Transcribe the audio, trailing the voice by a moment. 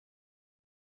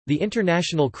The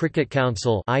International Cricket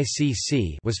Council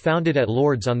 (ICC) was founded at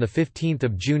Lord's on 15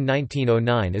 June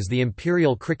 1909 as the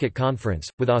Imperial Cricket Conference,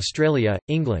 with Australia,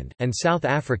 England, and South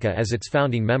Africa as its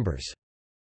founding members.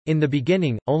 In the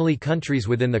beginning, only countries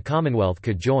within the Commonwealth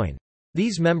could join.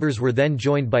 These members were then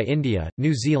joined by India,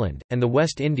 New Zealand, and the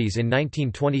West Indies in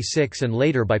 1926 and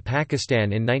later by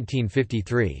Pakistan in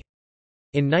 1953.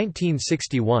 In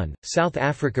 1961, South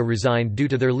Africa resigned due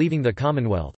to their leaving the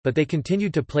Commonwealth, but they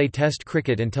continued to play Test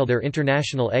cricket until their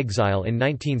international exile in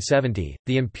 1970.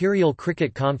 The Imperial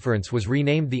Cricket Conference was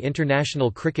renamed the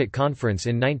International Cricket Conference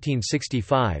in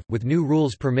 1965, with new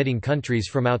rules permitting countries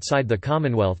from outside the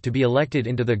Commonwealth to be elected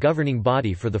into the governing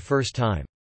body for the first time.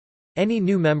 Any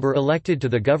new member elected to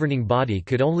the governing body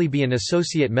could only be an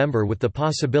associate member with the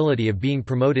possibility of being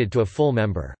promoted to a full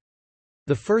member.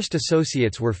 The first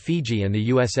associates were Fiji and the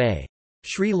USA.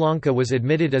 Sri Lanka was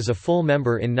admitted as a full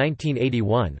member in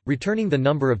 1981, returning the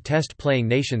number of Test-playing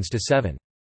nations to 7.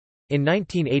 In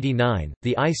 1989,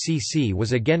 the ICC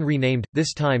was again renamed,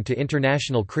 this time to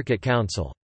International Cricket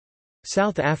Council.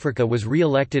 South Africa was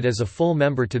re-elected as a full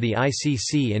member to the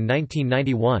ICC in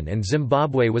 1991 and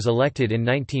Zimbabwe was elected in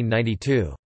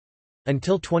 1992.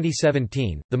 Until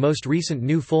 2017, the most recent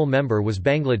new full member was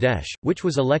Bangladesh, which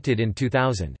was elected in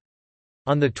 2000.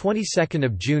 On the 22nd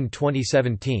of June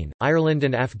 2017, Ireland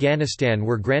and Afghanistan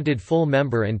were granted full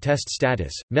member and Test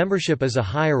status. Membership is a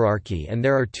hierarchy and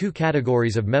there are two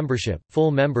categories of membership: full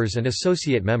members and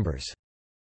associate members.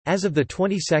 As of the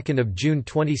 22nd of June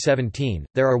 2017,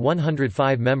 there are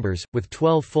 105 members, with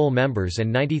 12 full members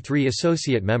and 93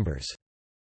 associate members.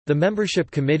 The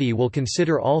membership committee will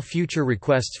consider all future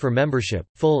requests for membership,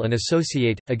 full and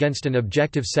associate, against an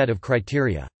objective set of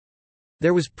criteria.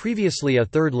 There was previously a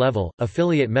third level,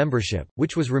 affiliate membership,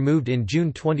 which was removed in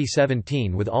June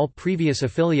 2017 with all previous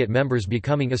affiliate members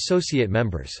becoming associate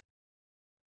members.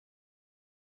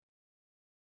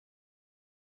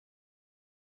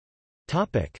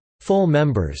 Full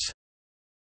members.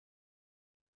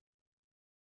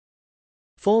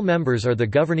 Full members are the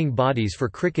governing bodies for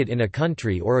cricket in a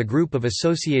country or a group of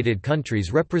associated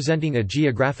countries representing a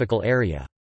geographical area.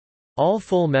 All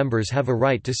full members have a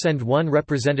right to send one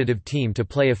representative team to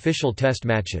play official Test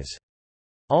matches.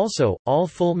 Also, all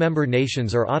full member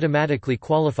nations are automatically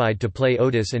qualified to play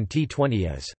ODIs and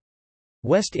T20s.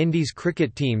 West Indies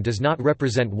cricket team does not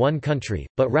represent one country,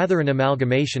 but rather an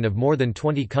amalgamation of more than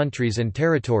 20 countries and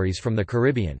territories from the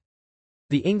Caribbean.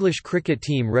 The English cricket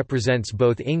team represents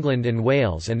both England and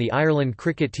Wales and the Ireland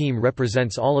cricket team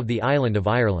represents all of the island of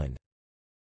Ireland.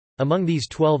 Among these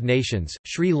 12 nations,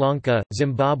 Sri Lanka,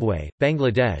 Zimbabwe,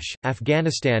 Bangladesh,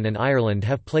 Afghanistan and Ireland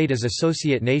have played as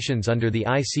associate nations under the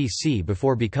ICC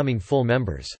before becoming full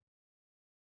members.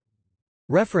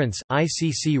 Reference: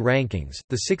 ICC rankings,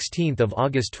 16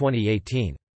 August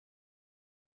 2018.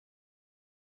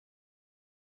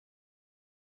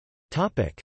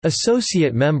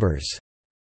 Associate members.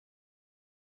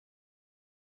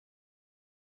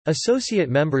 Associate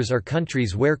members are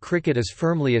countries where cricket is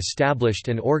firmly established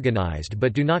and organised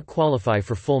but do not qualify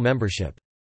for full membership.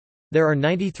 There are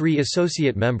 93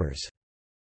 associate members.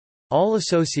 All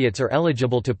associates are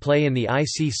eligible to play in the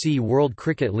ICC World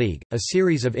Cricket League, a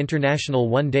series of international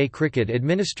one-day cricket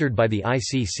administered by the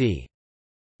ICC.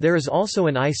 There is also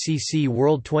an ICC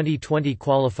World 2020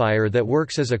 qualifier that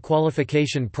works as a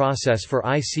qualification process for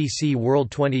ICC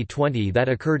World 2020 that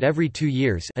occurred every 2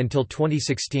 years until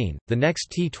 2016. The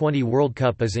next T20 World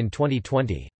Cup is in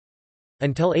 2020.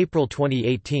 Until April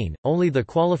 2018, only the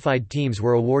qualified teams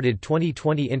were awarded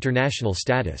 2020 international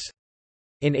status.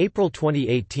 In April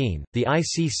 2018, the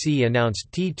ICC announced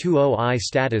T20I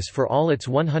status for all its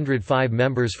 105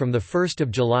 members from 1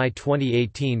 July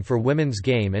 2018 for women's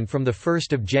game and from 1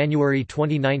 January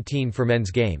 2019 for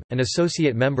men's game. An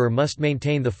associate member must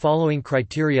maintain the following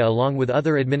criteria along with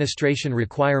other administration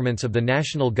requirements of the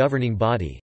national governing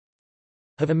body.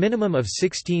 Have a minimum of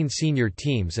 16 senior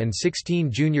teams and 16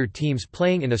 junior teams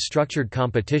playing in a structured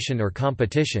competition or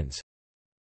competitions.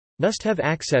 Must have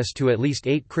access to at least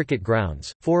 8 cricket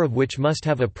grounds, 4 of which must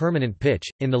have a permanent pitch.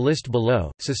 In the list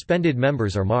below, suspended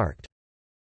members are marked.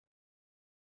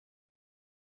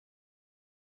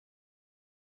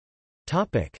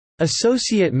 Topic: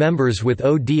 Associate members with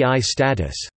ODI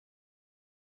status.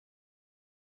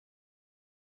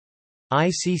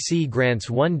 ICC grants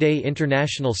one-day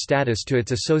international status to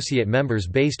its associate members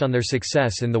based on their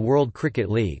success in the World Cricket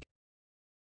League.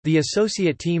 The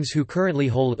associate teams who currently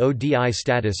hold ODI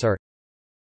status are: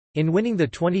 in winning the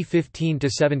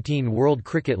 2015-17 World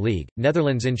Cricket League,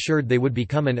 Netherlands ensured they would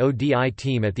become an ODI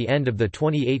team at the end of the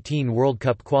 2018 World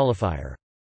Cup qualifier.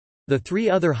 The three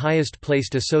other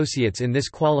highest-placed associates in this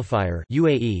qualifier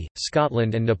UAE,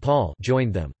 Scotland and Nepal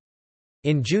joined them.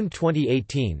 In June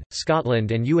 2018,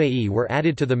 Scotland and UAE were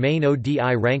added to the main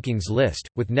ODI rankings list,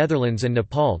 with Netherlands and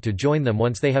Nepal to join them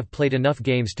once they have played enough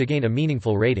games to gain a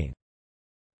meaningful rating.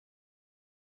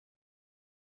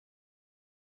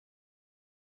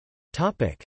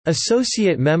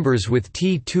 Associate members with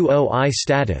T20I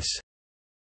status.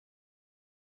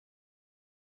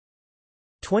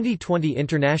 2020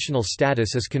 international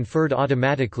status is conferred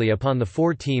automatically upon the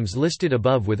 4 teams listed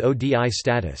above with ODI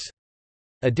status.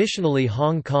 Additionally,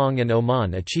 Hong Kong and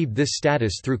Oman achieved this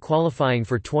status through qualifying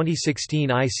for 2016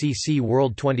 ICC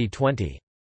World Twenty20.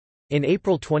 In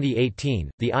April 2018,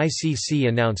 the ICC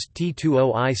announced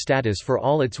T20I status for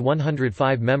all its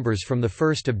 105 members from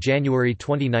 1 January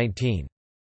 2019.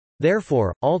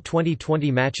 Therefore, all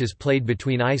 2020 matches played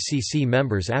between ICC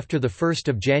members after 1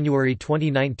 January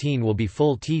 2019 will be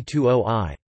full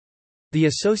T20I. The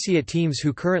associate teams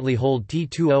who currently hold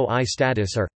T20I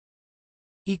status are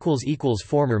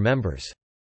former members.